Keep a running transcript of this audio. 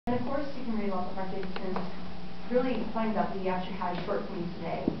And of course, you can read about the Mark Davidson's really pointed out that he actually had short films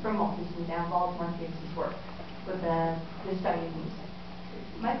today from Walt Disney that involved Mark Davidson's work with the study of music.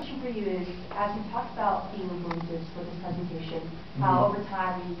 My question for you is, as we talked about the influences for this presentation, how over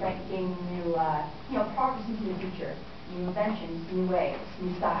time you gain new, progress into the future, new inventions, new ways, new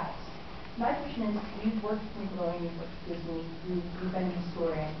styles. My question is, you've worked with Nickelodeon, you've worked with Disney, you've been a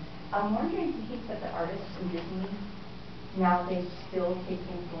historian. I'm wondering if you think that the artists in Disney nowadays still take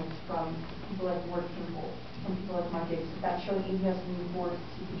influence from people like Ward Kimball, from people like Mark Davidson. That showing even as we move forward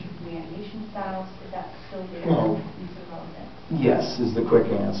to future from the animation styles, is that still there and so relevant? Yes, is the quick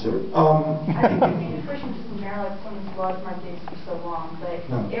answer. I think the question just in general, like someone who loves Mark Davidson for so long, but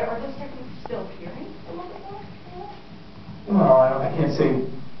are those techniques still appearing a little bit more? Well, I can't say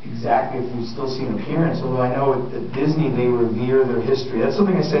exactly if you still see an appearance, although I know at Disney they revere their history. That's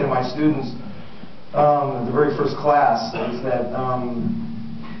something I say to my students the very first class, is that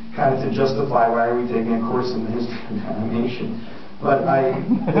kind of to justify why are we taking a course in the history of animation. But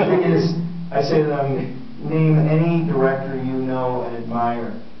the thing is, I say to them, name any director you know and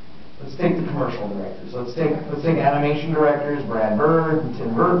admire. Let's take the commercial directors. Let's take animation directors, Brad Bird and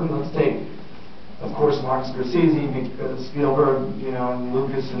Tim Burton. Let's take, of course, Martin Scorsese, Spielberg, and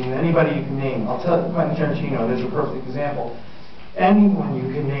Lucas, and anybody you can name. I'll tell you, Quentin Tarantino, there's a perfect example. Anyone you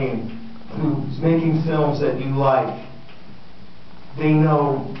can name who's making films that you like, they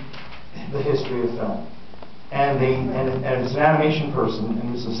know the history of film. And as an animation person,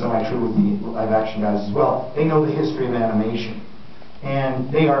 and this is semi-true with the live action guys as well, they know the history of animation.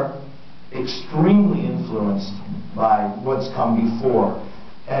 And they are extremely influenced by what's come before.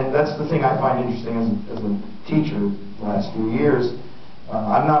 And that's the thing I find interesting as a teacher the last few years.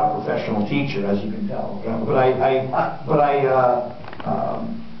 I'm not a professional teacher, as you can tell,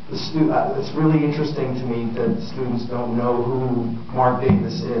 it's really interesting to me that students don't know who Mark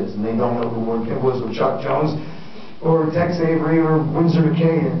Davis is, and they don't know who Ward Kimball is, or Chuck Jones, or Tex Avery, or Winsor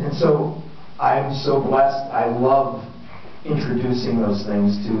McKay, and so I'm so blessed. I love introducing those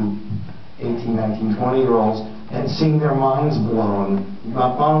things to 18, 19, 20-year-olds and seeing their minds blown,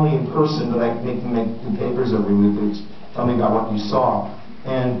 not only in person, but I make them make papers every week that tell me about what you saw.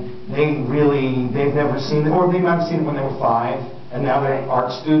 And they've never seen it, or they might have seen it when they were 5, and now they're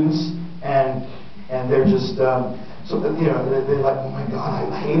art students, and they're just they're like, oh my God,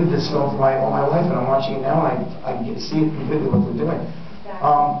 I hated this film for all my life, and I'm watching it now, and I can see it completely what they're doing.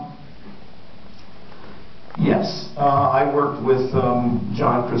 Yes, I worked with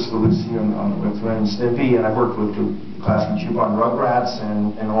John Cristolucci with Ren and Stimpy, and I worked with the class from UPA on Rugrats,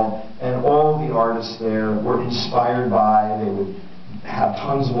 and all the artists there were inspired by. They would have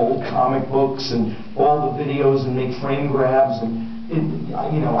tons of old comic books and all the videos and make frame grabs, and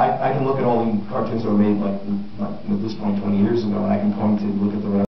I can look at all the cartoons that were made like at this point 20 years ago, and I can point to look at the